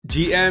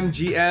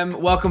GM,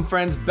 welcome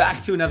friends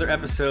back to another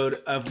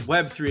episode of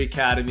Web3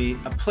 Academy,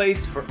 a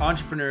place for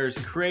entrepreneurs,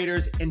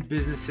 creators, and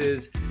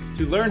businesses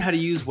to learn how to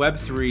use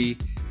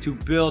Web3 to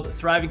build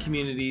thriving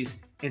communities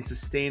and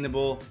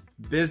sustainable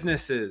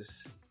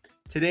businesses.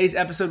 Today's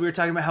episode, we were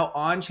talking about how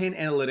on-chain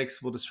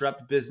analytics will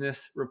disrupt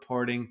business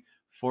reporting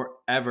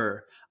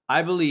forever.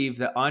 I believe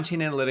that on-chain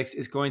analytics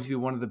is going to be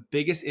one of the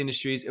biggest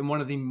industries and one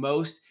of the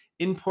most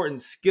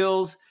important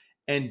skills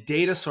and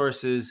data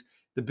sources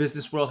the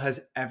business world has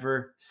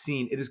ever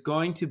seen. It is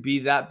going to be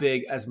that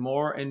big as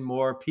more and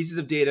more pieces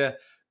of data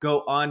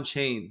go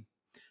on-chain.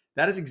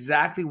 That is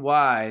exactly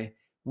why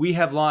we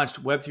have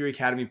launched Web3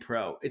 Academy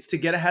Pro. It's to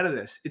get ahead of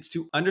this. It's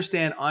to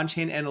understand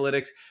on-chain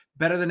analytics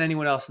better than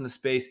anyone else in the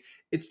space.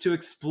 It's to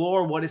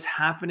explore what is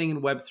happening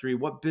in Web3,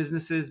 what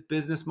businesses,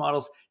 business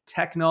models,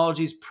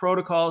 technologies,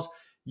 protocols,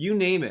 you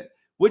name it.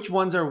 Which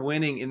ones are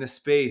winning in the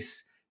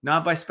space,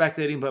 not by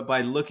speculating, but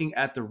by looking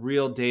at the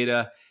real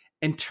data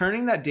and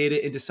turning that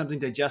data into something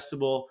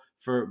digestible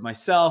for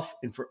myself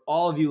and for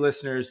all of you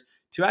listeners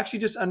to actually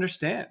just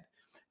understand.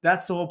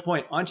 That's the whole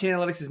point. On-chain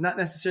analytics is not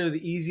necessarily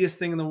the easiest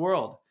thing in the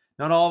world.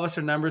 Not all of us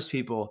are numbers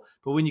people,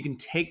 but when you can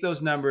take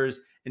those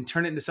numbers and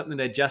turn it into something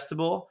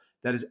digestible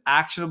that is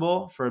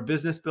actionable for a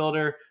business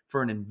builder,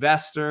 for an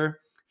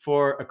investor,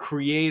 for a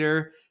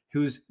creator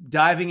who's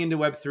diving into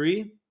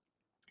Web3,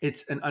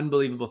 it's an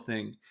unbelievable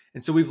thing.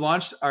 And so we've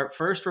launched our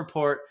first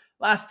report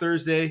last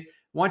Thursday.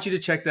 Want you to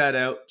check that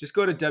out. Just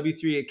go to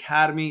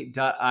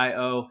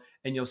w3academy.io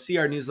and you'll see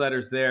our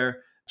newsletters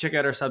there. Check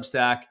out our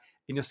Substack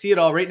and you'll see it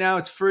all. Right now,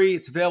 it's free.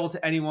 It's available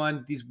to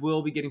anyone. These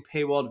will be getting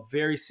paywalled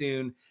very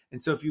soon.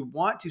 And so if you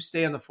want to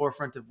stay on the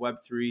forefront of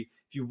Web3,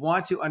 if you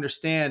want to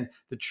understand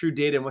the true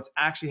data and what's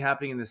actually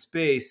happening in this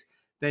space,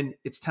 then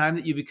it's time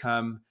that you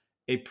become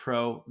a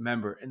pro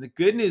member. And the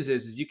good news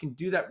is you can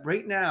do that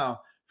right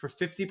now for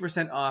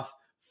 50% off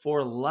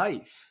for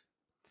life.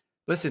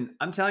 Listen,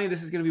 I'm telling you,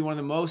 this is going to be one of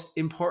the most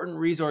important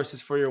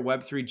resources for your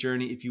Web3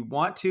 journey. If you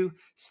want to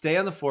stay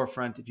on the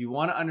forefront, if you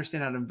want to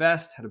understand how to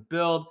invest, how to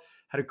build,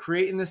 how to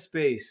create in this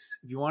space,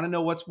 if you want to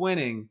know what's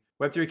winning,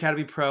 Web3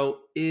 Academy Pro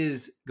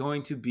is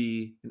going to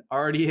be, and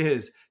already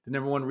is, the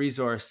number one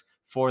resource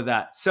for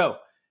that. So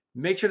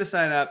make sure to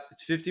sign up.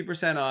 It's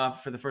 50%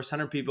 off for the first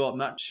 100 people. I'm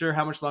not sure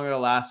how much longer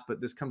it'll last, but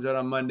this comes out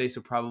on Monday,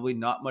 so probably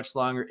not much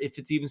longer. If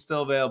it's even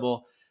still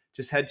available,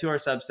 just head to our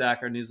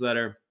Substack, our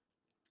newsletter.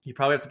 You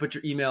probably have to put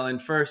your email in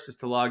first just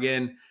to log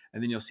in,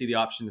 and then you'll see the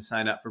option to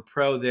sign up for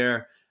Pro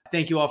there.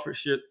 Thank you all for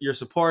your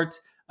support.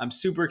 I'm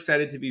super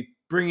excited to be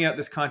bringing out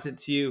this content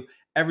to you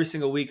every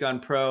single week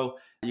on Pro.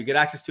 You get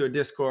access to our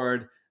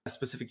Discord, a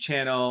specific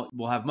channel.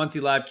 We'll have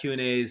monthly live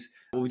Q&As.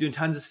 We'll be doing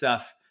tons of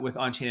stuff with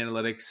on-chain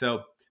analytics.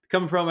 So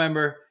become a Pro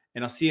member,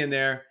 and I'll see you in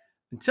there.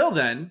 Until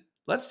then,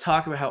 let's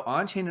talk about how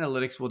on-chain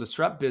analytics will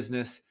disrupt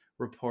business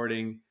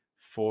reporting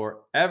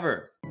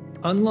forever.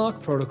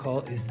 Unlock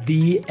Protocol is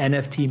the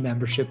NFT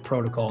membership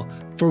protocol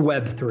for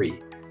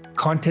Web3.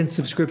 Content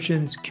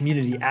subscriptions,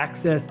 community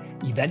access,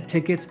 event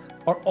tickets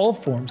are all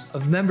forms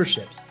of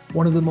memberships,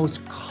 one of the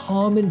most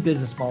common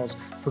business models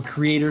for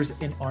creators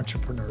and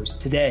entrepreneurs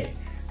today.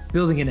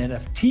 Building an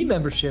NFT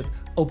membership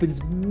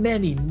opens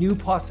many new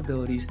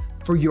possibilities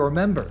for your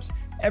members.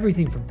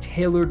 Everything from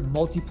tailored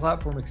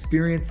multi-platform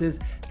experiences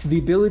to the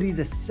ability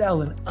to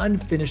sell an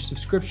unfinished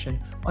subscription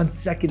on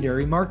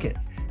secondary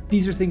markets.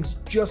 These are things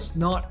just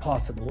not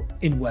possible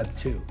in Web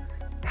 2.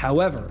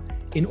 However,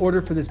 in order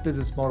for this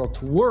business model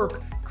to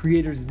work,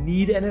 creators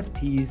need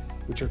NFTs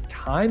which are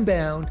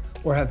time-bound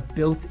or have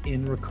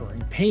built-in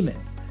recurring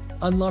payments.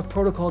 Unlock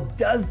Protocol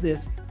does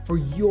this for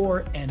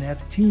your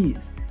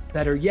NFTs.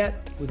 Better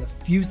yet, with a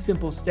few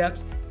simple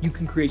steps, you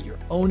can create your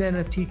own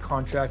NFT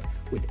contract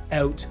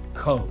without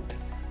code.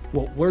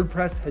 What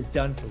WordPress has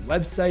done for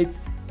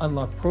websites,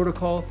 Unlock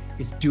Protocol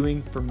is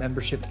doing for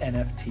membership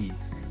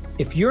NFTs.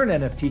 If you're an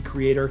NFT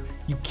creator,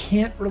 you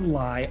can't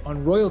rely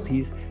on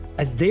royalties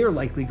as they are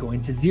likely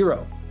going to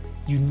zero.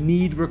 You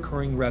need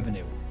recurring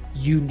revenue.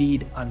 You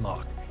need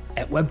Unlock.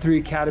 At Web3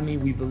 Academy,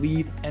 we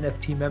believe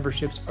NFT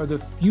memberships are the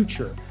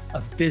future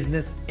of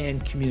business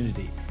and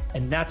community.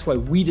 And that's why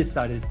we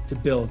decided to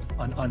build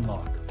on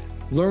Unlock.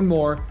 Learn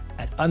more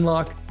at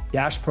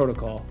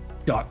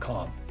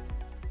unlock-protocol.com.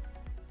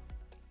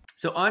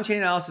 So on-chain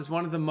analysis is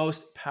one of the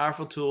most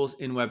powerful tools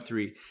in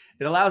Web3.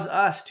 It allows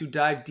us to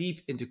dive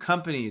deep into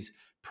companies,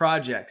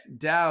 projects,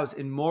 DAOs,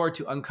 and more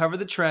to uncover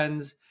the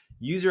trends,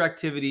 user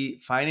activity,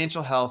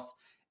 financial health,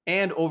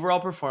 and overall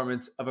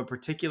performance of a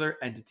particular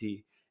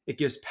entity. It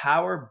gives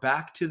power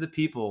back to the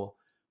people,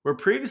 where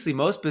previously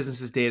most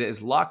businesses' data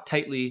is locked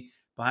tightly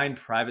behind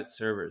private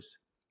servers.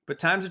 But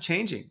times are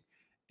changing.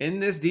 In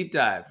this deep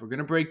dive, we're going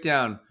to break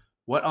down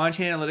what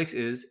on-chain analytics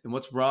is and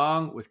what's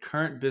wrong with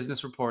current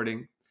business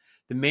reporting,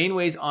 the main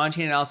ways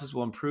on-chain analysis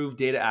will improve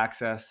data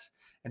access,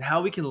 and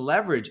how we can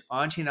leverage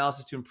on-chain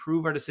analysis to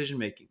improve our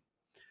decision-making.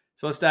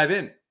 So let's dive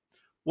in.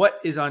 What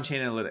is on-chain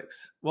analytics?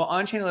 Well,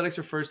 on-chain analytics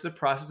refers to the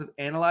process of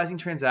analyzing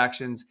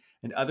transactions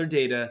and other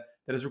data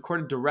that is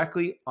recorded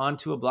directly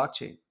onto a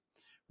blockchain.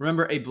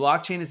 Remember, a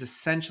blockchain is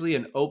essentially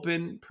an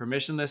open,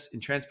 permissionless,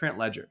 and transparent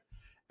ledger.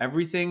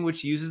 Everything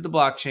which uses the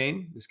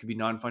blockchain, this could be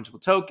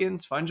non-fungible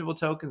tokens, fungible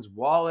tokens,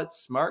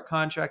 wallets, smart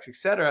contracts,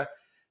 etc.,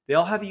 they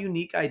all have a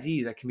unique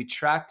ID that can be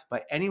tracked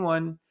by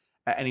anyone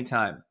at any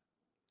time.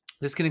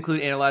 This can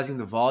include analyzing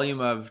the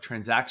volume of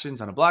transactions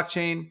on a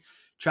blockchain,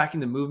 tracking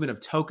the movement of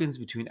tokens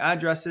between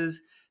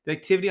addresses, the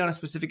activity on a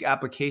specific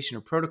application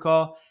or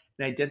protocol,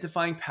 and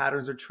identifying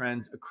patterns or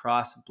trends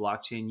across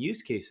blockchain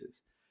use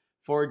cases.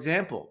 For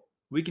example,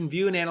 we can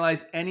view and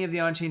analyze any of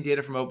the on-chain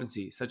data from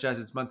OpenSea, such as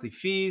its monthly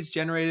fees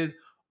generated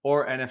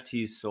or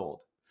NFTs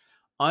sold.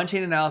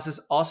 On-chain analysis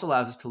also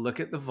allows us to look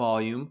at the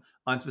volume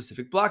on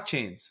specific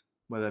blockchains,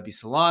 whether that be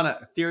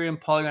Solana, Ethereum,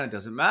 Polygon, it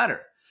doesn't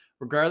matter.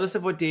 Regardless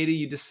of what data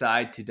you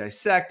decide to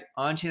dissect,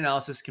 on-chain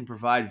analysis can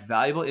provide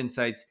valuable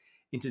insights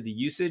into the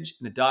usage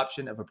and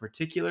adoption of a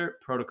particular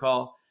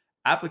protocol,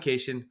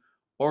 application,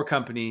 or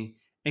company,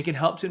 and can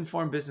help to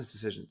inform business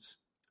decisions.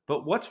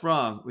 But what's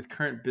wrong with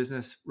current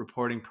business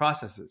reporting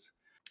processes?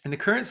 In the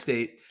current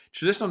state,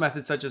 traditional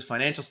methods such as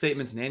financial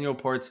statements and annual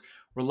reports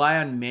rely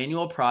on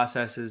manual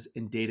processes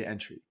and data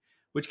entry,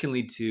 which can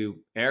lead to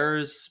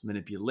errors,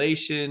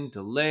 manipulation,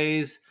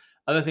 delays.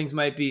 Other things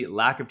might be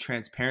lack of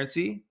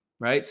transparency,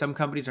 right? Some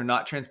companies are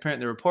not transparent in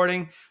their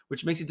reporting,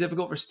 which makes it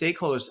difficult for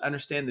stakeholders to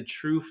understand the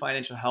true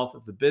financial health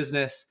of the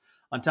business.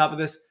 On top of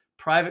this,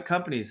 private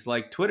companies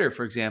like Twitter,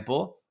 for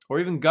example, or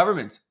even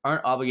governments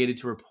aren't obligated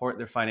to report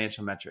their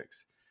financial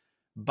metrics.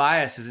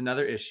 Bias is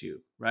another issue,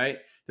 right?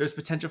 There's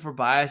potential for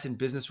bias in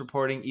business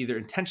reporting, either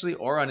intentionally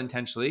or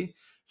unintentionally.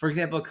 For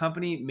example, a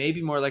company may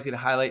be more likely to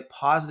highlight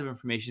positive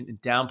information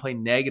and downplay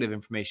negative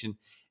information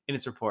in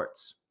its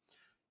reports.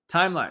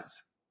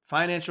 Timelines.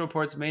 Financial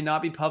reports may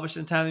not be published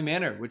in a timely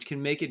manner, which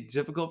can make it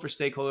difficult for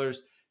stakeholders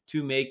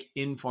to make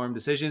informed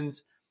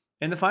decisions.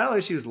 And the final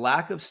issue is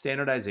lack of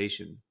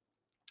standardization.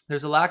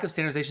 There's a lack of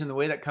standardization in the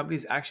way that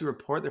companies actually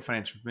report their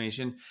financial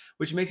information,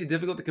 which makes it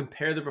difficult to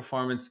compare the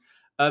performance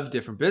of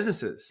different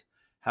businesses.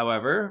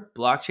 However,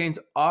 blockchains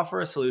offer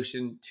a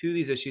solution to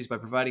these issues by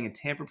providing a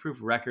tamper-proof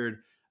record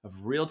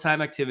of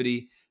real-time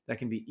activity that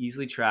can be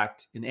easily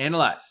tracked and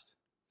analyzed.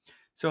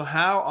 So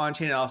how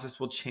on-chain analysis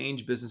will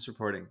change business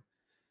reporting?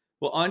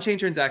 Well, on-chain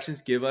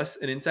transactions give us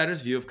an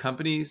insider's view of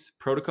companies,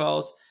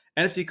 protocols,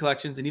 NFT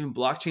collections, and even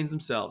blockchains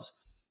themselves.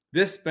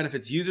 This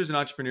benefits users and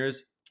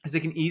entrepreneurs as they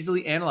can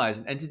easily analyze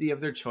an entity of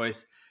their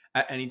choice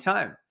at any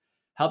time,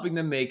 helping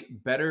them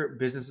make better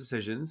business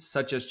decisions,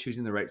 such as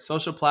choosing the right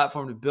social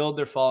platform to build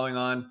their following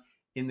on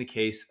in the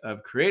case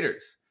of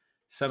creators.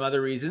 Some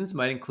other reasons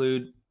might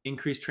include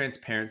increased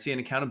transparency and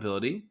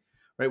accountability,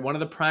 right? One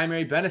of the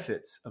primary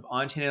benefits of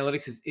on-chain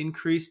analytics is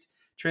increased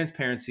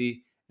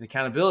transparency and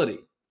accountability.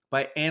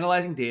 By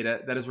analyzing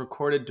data that is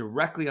recorded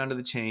directly onto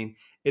the chain,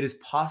 it is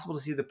possible to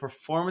see the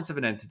performance of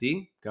an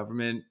entity,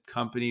 government,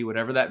 company,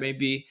 whatever that may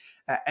be,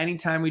 at any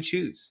time we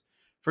choose.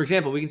 For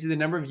example, we can see the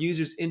number of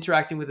users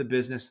interacting with a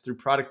business through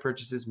product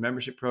purchases,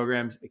 membership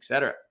programs,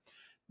 etc.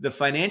 The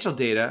financial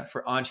data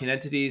for on-chain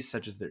entities,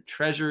 such as their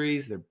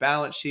treasuries, their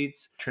balance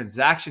sheets,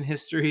 transaction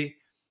history,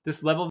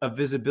 this level of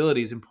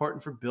visibility is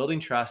important for building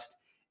trust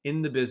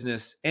in the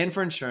business and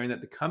for ensuring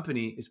that the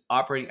company is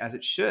operating as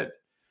it should.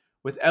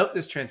 Without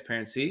this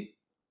transparency,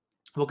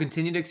 we'll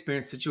continue to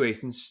experience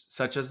situations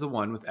such as the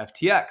one with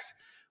FTX,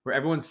 where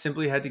everyone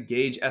simply had to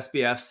gauge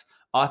SBF's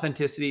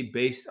authenticity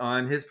based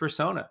on his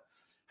persona.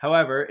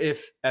 However,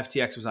 if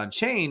FTX was on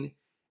chain,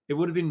 it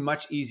would have been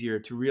much easier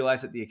to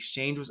realize that the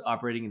exchange was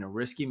operating in a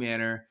risky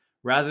manner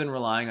rather than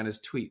relying on his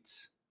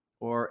tweets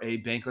or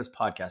a Bankless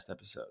podcast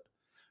episode,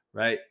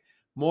 right?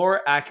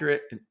 More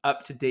accurate and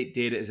up-to-date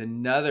data is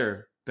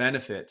another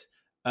benefit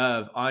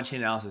of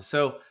on-chain analysis.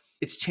 So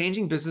it's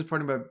changing business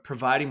reporting by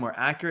providing more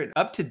accurate,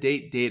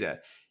 up-to-date data.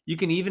 You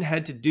can even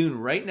head to Dune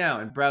right now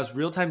and browse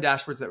real-time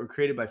dashboards that were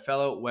created by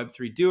fellow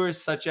Web3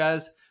 doers, such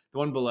as the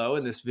one below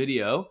in this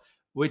video,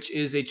 which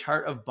is a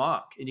chart of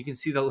Bonk. And you can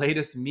see the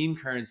latest meme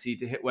currency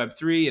to hit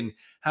Web3 and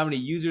how many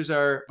users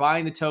are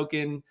buying the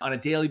token on a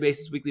daily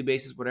basis, weekly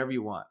basis, whatever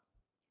you want.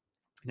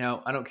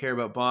 Now, I don't care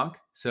about Bonk,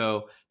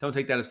 so don't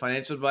take that as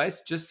financial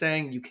advice. Just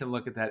saying you can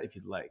look at that if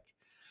you'd like.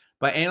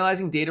 By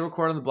analyzing data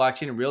recorded on the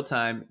blockchain in real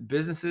time,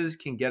 businesses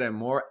can get a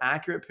more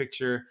accurate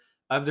picture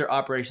of their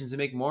operations and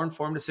make more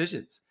informed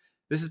decisions.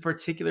 This is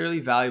particularly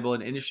valuable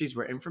in industries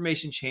where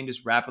information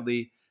changes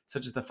rapidly,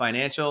 such as the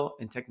financial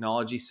and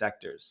technology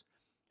sectors.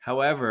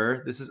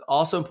 However, this is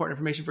also important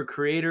information for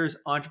creators,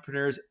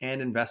 entrepreneurs,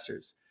 and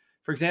investors.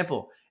 For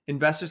example,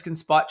 investors can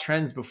spot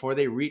trends before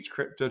they reach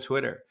crypto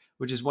Twitter,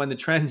 which is when the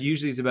trend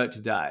usually is about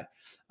to die.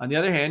 On the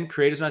other hand,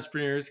 creators and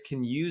entrepreneurs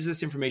can use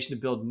this information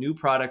to build new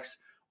products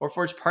or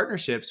forge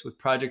partnerships with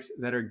projects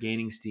that are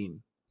gaining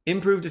steam.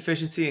 Improved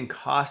efficiency and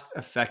cost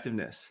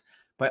effectiveness.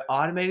 By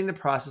automating the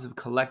process of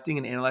collecting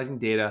and analyzing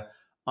data,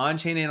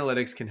 on-chain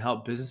analytics can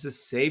help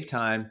businesses save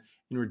time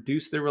and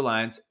reduce their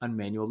reliance on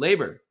manual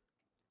labor.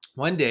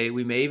 One day,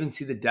 we may even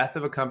see the death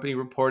of a company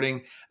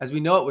reporting as we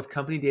know it, with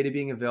company data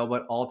being available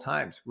at all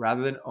times,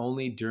 rather than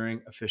only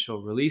during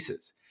official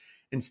releases.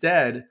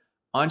 Instead,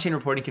 on-chain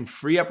reporting can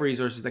free up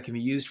resources that can be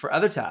used for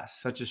other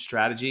tasks, such as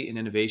strategy and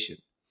innovation.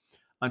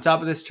 On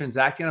top of this,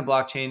 transacting on a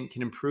blockchain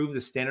can improve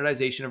the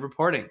standardization of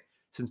reporting,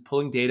 since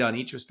pulling data on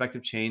each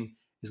respective chain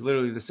is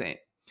literally the same,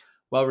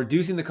 while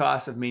reducing the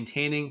cost of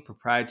maintaining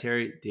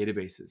proprietary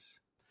databases.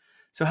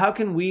 So how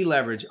can we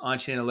leverage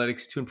on-chain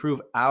analytics to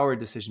improve our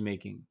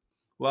decision-making?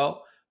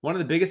 Well, one of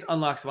the biggest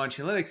unlocks of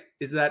on-chain analytics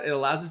is that it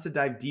allows us to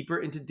dive deeper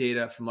into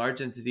data from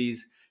large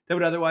entities that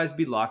would otherwise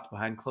be locked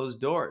behind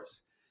closed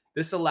doors.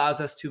 This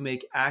allows us to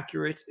make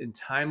accurate and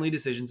timely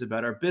decisions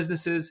about our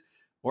businesses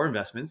or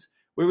investments,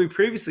 where we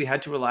previously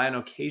had to rely on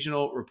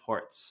occasional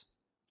reports.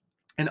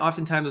 And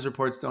oftentimes those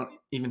reports don't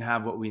even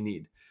have what we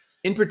need.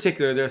 In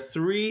particular, there are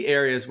 3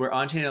 areas where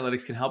on-chain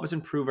analytics can help us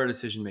improve our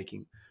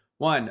decision-making.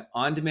 1,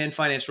 on-demand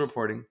financial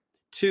reporting.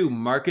 2,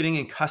 marketing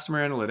and customer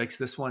analytics.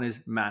 This one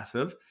is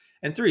massive.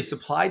 And 3,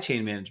 supply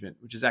chain management,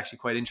 which is actually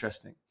quite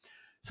interesting.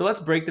 So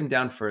let's break them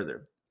down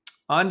further.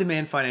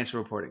 On-demand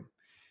financial reporting.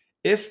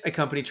 If a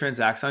company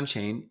transacts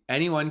on-chain,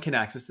 anyone can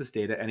access this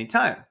data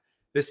anytime.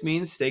 This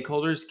means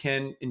stakeholders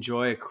can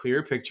enjoy a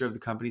clear picture of the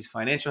company's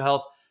financial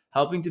health,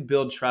 helping to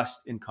build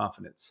trust and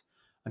confidence.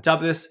 On top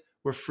of this,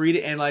 we're free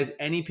to analyze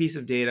any piece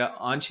of data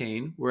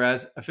on-chain,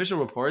 whereas official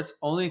reports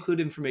only include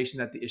information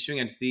that the issuing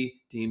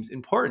entity deems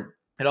important.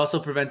 It also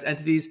prevents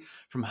entities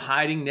from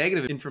hiding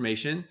negative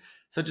information,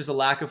 such as a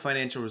lack of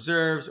financial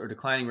reserves or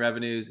declining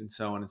revenues, and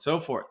so on and so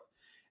forth.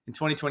 In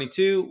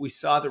 2022, we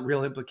saw the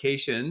real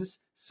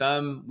implications.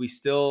 Some we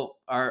still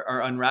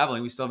are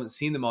unraveling. We still haven't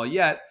seen them all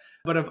yet,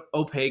 but of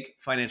opaque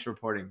financial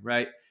reporting,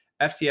 right?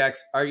 FTX,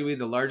 arguably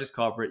the largest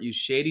culprit, used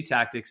shady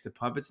tactics to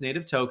pump its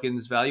native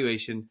tokens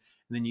valuation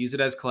and then use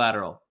it as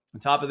collateral. On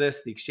top of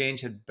this, the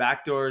exchange had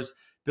backdoors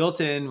built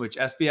in, which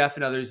SBF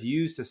and others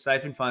used to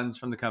siphon funds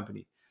from the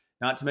company,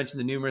 not to mention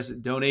the numerous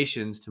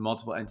donations to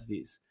multiple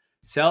entities.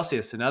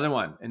 Celsius, another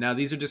one. And now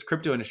these are just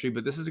crypto industry,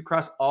 but this is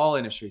across all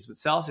industries. But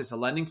Celsius, a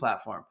lending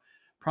platform,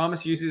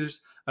 promised users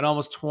an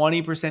almost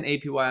 20%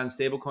 APY on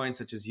stablecoins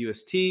such as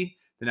UST,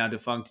 the now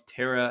defunct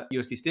Terra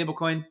USD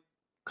stablecoin.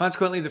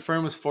 Consequently, the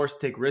firm was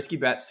forced to take risky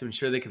bets to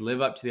ensure they could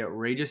live up to the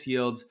outrageous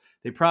yields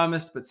they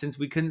promised. But since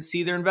we couldn't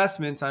see their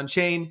investments on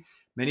chain,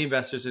 many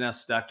investors are now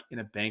stuck in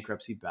a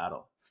bankruptcy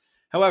battle.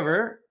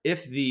 However,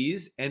 if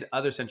these and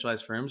other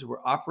centralized firms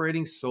were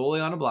operating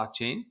solely on a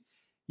blockchain,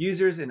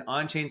 users and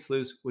on-chain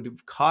sleuths would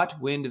have caught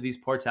wind of these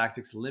poor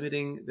tactics,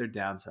 limiting their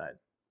downside.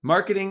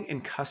 Marketing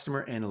and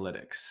customer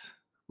analytics.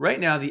 Right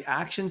now, the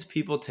actions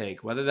people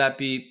take, whether that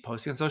be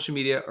posting on social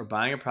media or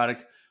buying a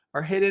product,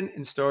 are hidden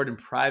and stored in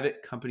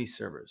private company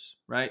servers,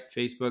 right?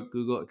 Facebook,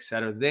 Google,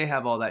 etc. They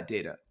have all that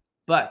data.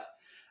 But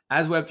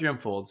as Web3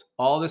 unfolds,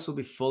 all this will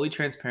be fully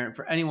transparent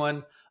for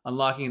anyone,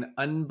 unlocking an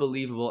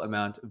unbelievable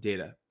amount of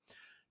data.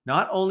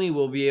 Not only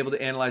will we be able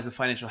to analyze the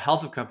financial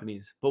health of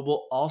companies, but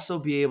we'll also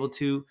be able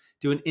to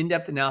do an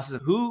in-depth analysis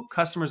of who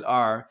customers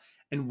are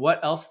and what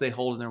else they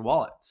hold in their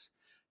wallets.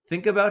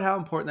 Think about how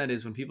important that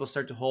is when people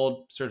start to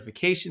hold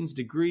certifications,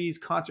 degrees,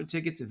 concert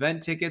tickets,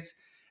 event tickets,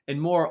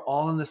 and more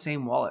all in the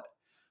same wallet.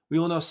 We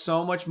will know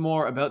so much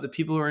more about the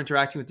people who are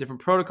interacting with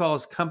different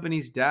protocols,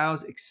 companies,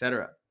 DAOs,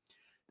 etc.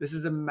 This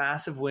is a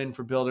massive win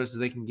for builders as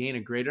they can gain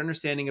a greater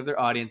understanding of their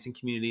audience and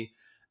community,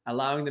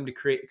 allowing them to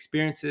create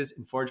experiences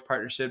and forge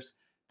partnerships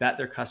that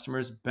their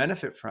customers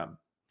benefit from.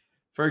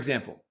 For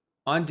example,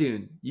 on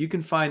Dune, you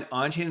can find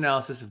on-chain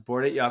analysis of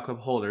Bored Ape Yacht Club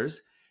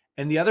holders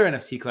and the other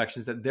NFT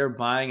collections that they're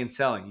buying and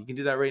selling. You can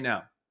do that right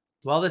now.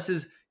 While this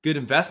is good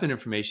investment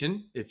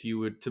information, if you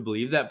would to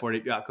believe that Bored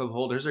Ape Yacht Club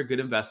holders are good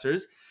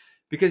investors,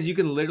 because you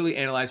can literally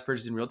analyze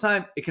purchases in real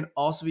time, it can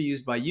also be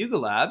used by Yuga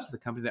Labs, the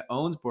company that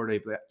owns Bored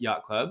Ape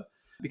Yacht Club,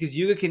 because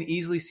Yuga can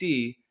easily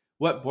see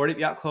what Bored Ape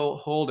Yacht Club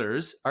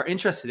holders are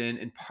interested in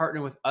and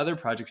partner with other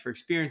projects for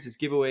experiences,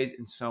 giveaways,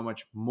 and so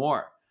much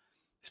more.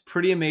 It's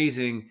pretty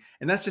amazing.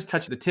 And that's just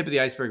touching the tip of the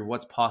iceberg of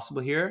what's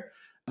possible here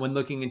when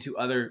looking into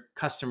other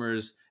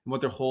customers and what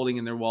they're holding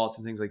in their wallets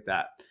and things like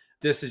that.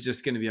 This is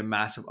just going to be a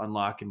massive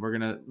unlock, and we're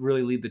going to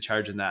really lead the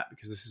charge in that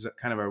because this is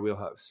kind of our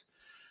wheelhouse.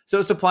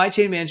 So supply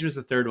chain management is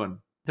the third one.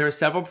 There are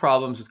several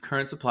problems with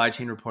current supply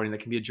chain reporting that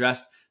can be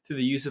addressed through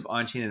the use of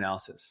on-chain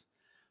analysis.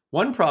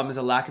 One problem is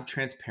a lack of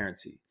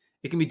transparency.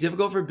 It can be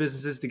difficult for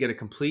businesses to get a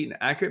complete and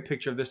accurate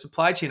picture of their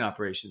supply chain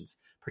operations,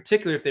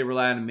 particularly if they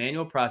rely on a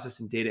manual process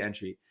and data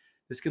entry.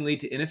 This can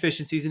lead to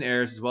inefficiencies and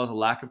errors as well as a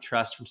lack of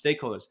trust from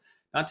stakeholders,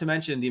 not to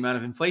mention the amount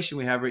of inflation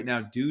we have right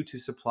now due to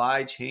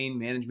supply chain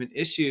management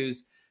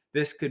issues.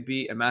 This could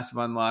be a massive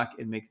unlock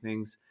and make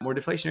things more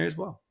deflationary as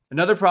well.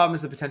 Another problem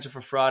is the potential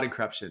for fraud and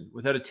corruption.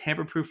 Without a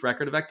tamper-proof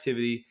record of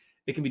activity,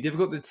 it can be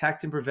difficult to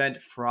detect and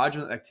prevent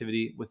fraudulent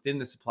activity within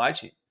the supply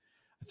chain.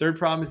 A third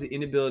problem is the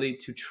inability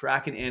to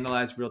track and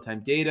analyze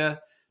real-time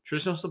data.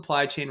 Traditional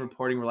supply chain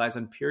reporting relies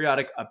on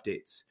periodic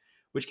updates,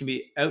 which can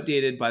be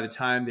outdated by the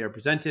time they are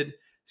presented.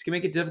 This can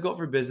make it difficult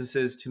for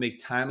businesses to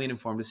make timely and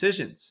informed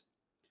decisions.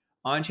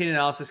 On-chain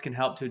analysis can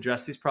help to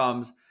address these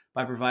problems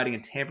by providing a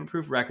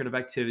tamper-proof record of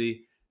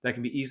activity that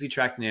can be easily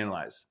tracked and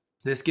analyzed.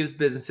 This gives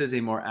businesses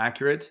a more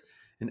accurate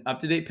and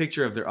up-to-date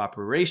picture of their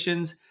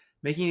operations,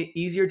 making it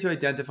easier to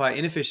identify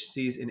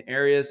inefficiencies in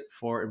areas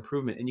for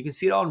improvement. And you can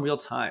see it all in real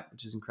time,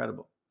 which is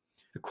incredible.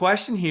 The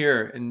question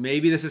here, and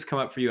maybe this has come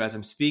up for you as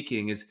I'm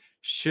speaking, is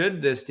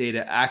should this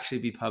data actually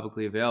be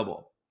publicly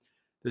available?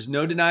 There's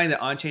no denying that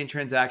on-chain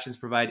transactions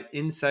provide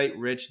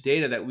insight-rich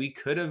data that we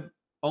could have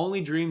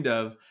only dreamed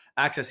of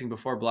accessing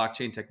before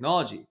blockchain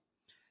technology.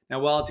 Now,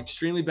 while it's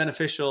extremely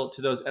beneficial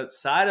to those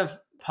outside of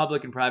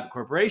public and private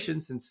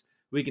corporations, since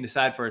we can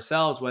decide for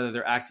ourselves whether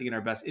they're acting in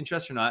our best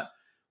interest or not,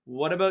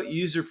 what about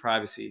user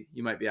privacy,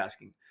 you might be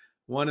asking?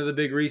 One of the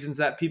big reasons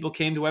that people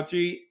came to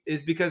Web3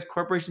 is because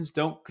corporations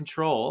don't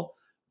control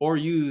or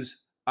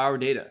use our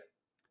data.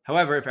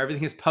 However, if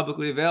everything is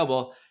publicly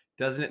available,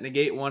 doesn't it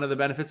negate one of the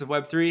benefits of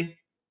Web3?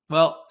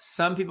 Well,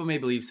 some people may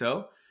believe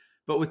so,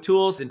 but with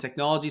tools and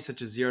technology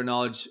such as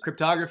zero-knowledge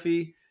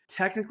cryptography,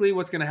 technically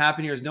what's going to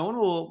happen here is no one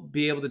will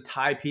be able to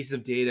tie pieces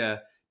of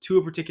data to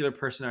a particular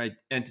person or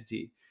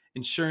entity,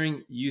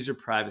 ensuring user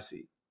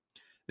privacy.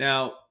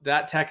 Now,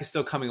 that tech is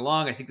still coming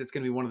along. I think that's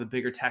going to be one of the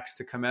bigger techs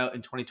to come out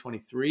in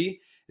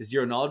 2023 is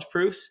zero-knowledge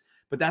proofs,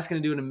 but that's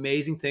going to do an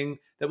amazing thing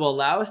that will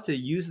allow us to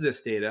use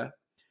this data,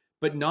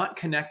 but not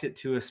connect it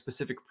to a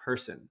specific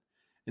person.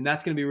 And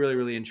that's going to be really,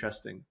 really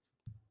interesting.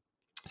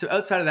 So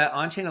outside of that,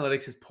 on-chain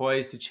analytics is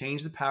poised to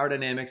change the power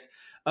dynamics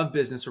of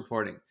business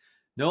reporting.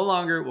 No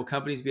longer will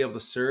companies be able to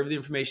serve the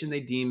information they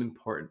deem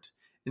important.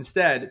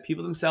 Instead,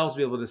 people themselves will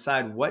be able to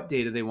decide what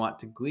data they want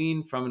to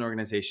glean from an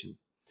organization.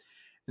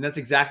 And that's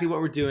exactly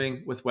what we're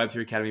doing with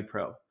Web3 Academy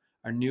Pro,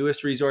 our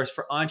newest resource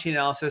for on-chain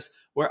analysis,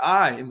 where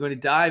I am going to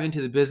dive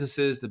into the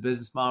businesses, the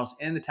business models,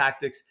 and the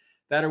tactics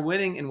that are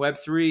winning in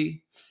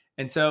Web3.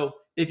 And so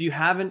if you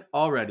haven't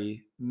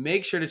already,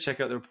 make sure to check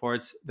out the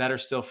reports that are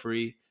still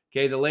free.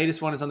 Okay, the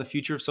latest one is on the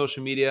future of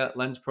social media,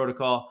 Lens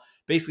Protocol,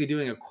 basically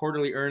doing a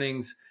quarterly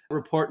earnings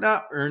report,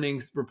 not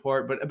earnings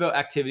report, but about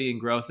activity and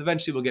growth.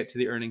 Eventually we'll get to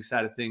the earnings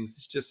side of things.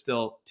 It's just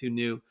still too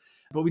new.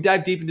 But we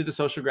dive deep into the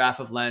social graph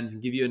of Lens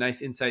and give you a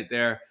nice insight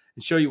there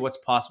and show you what's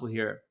possible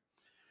here.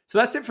 So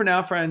that's it for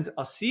now, friends.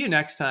 I'll see you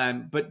next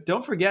time. But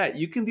don't forget,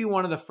 you can be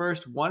one of the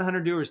first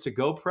 100 doers to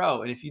go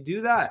pro. And if you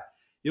do that,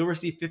 you'll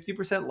receive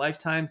 50%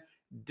 lifetime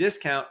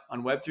discount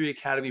on Web3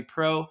 Academy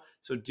Pro.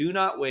 So do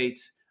not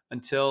wait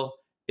until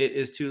it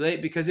is too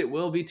late, because it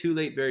will be too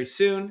late very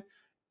soon.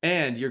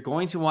 And you're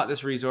going to want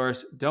this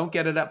resource. Don't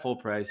get it at full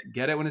price.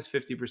 Get it when it's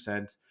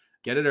 50%.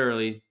 Get it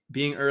early.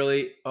 Being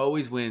early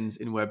always wins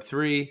in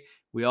Web3.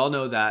 We all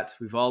know that.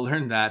 We've all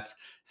learned that.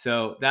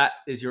 So that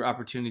is your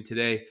opportunity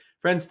today.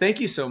 Friends, thank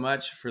you so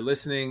much for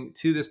listening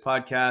to this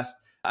podcast.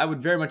 I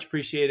would very much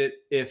appreciate it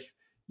if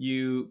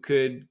you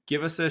could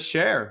give us a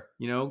share,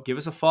 give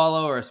us a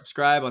follow or a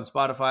subscribe on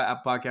Spotify,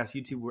 Apple Podcasts,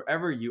 YouTube,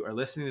 wherever you are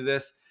listening to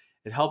this.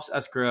 It helps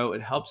us grow.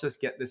 It helps us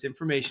get this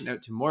information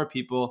out to more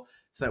people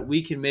so that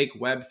we can make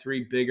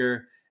Web3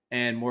 bigger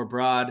and more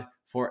broad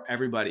for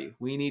everybody.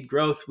 We need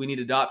growth. We need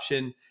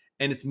adoption.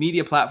 And it's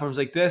media platforms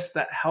like this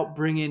that help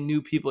bring in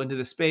new people into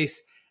the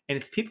space. And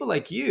it's people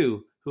like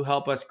you who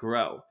help us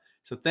grow.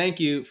 So thank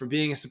you for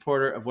being a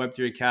supporter of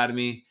Web3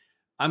 Academy.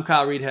 I'm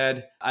Kyle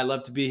Reedhead. I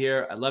love to be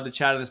here. I love to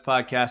chat on this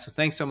podcast. So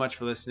thanks so much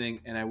for listening.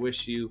 And I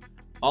wish you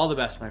all the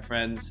best, my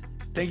friends.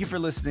 Thank you for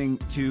listening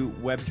to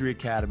Web3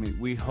 Academy.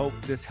 We hope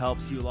this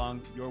helps you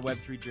along your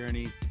Web3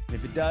 journey. And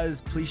if it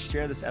does, please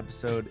share this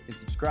episode and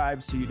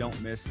subscribe so you don't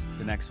miss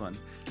the next one.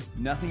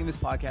 Nothing in this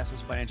podcast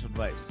was financial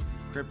advice.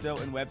 Crypto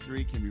and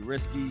Web3 can be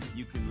risky.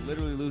 You can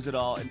literally lose it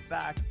all. In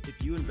fact,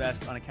 if you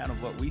invest on account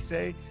of what we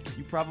say,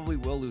 you probably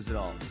will lose it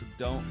all. So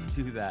don't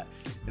do that.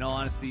 In all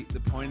honesty, the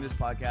point of this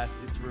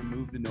podcast is to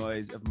remove the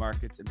noise of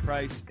markets and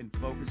price and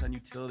focus on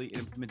utility and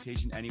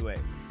implementation anyway.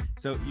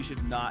 So you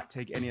should not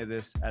take any of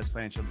this as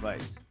financial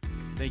advice.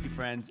 Thank you,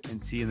 friends, and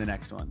see you in the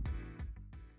next one.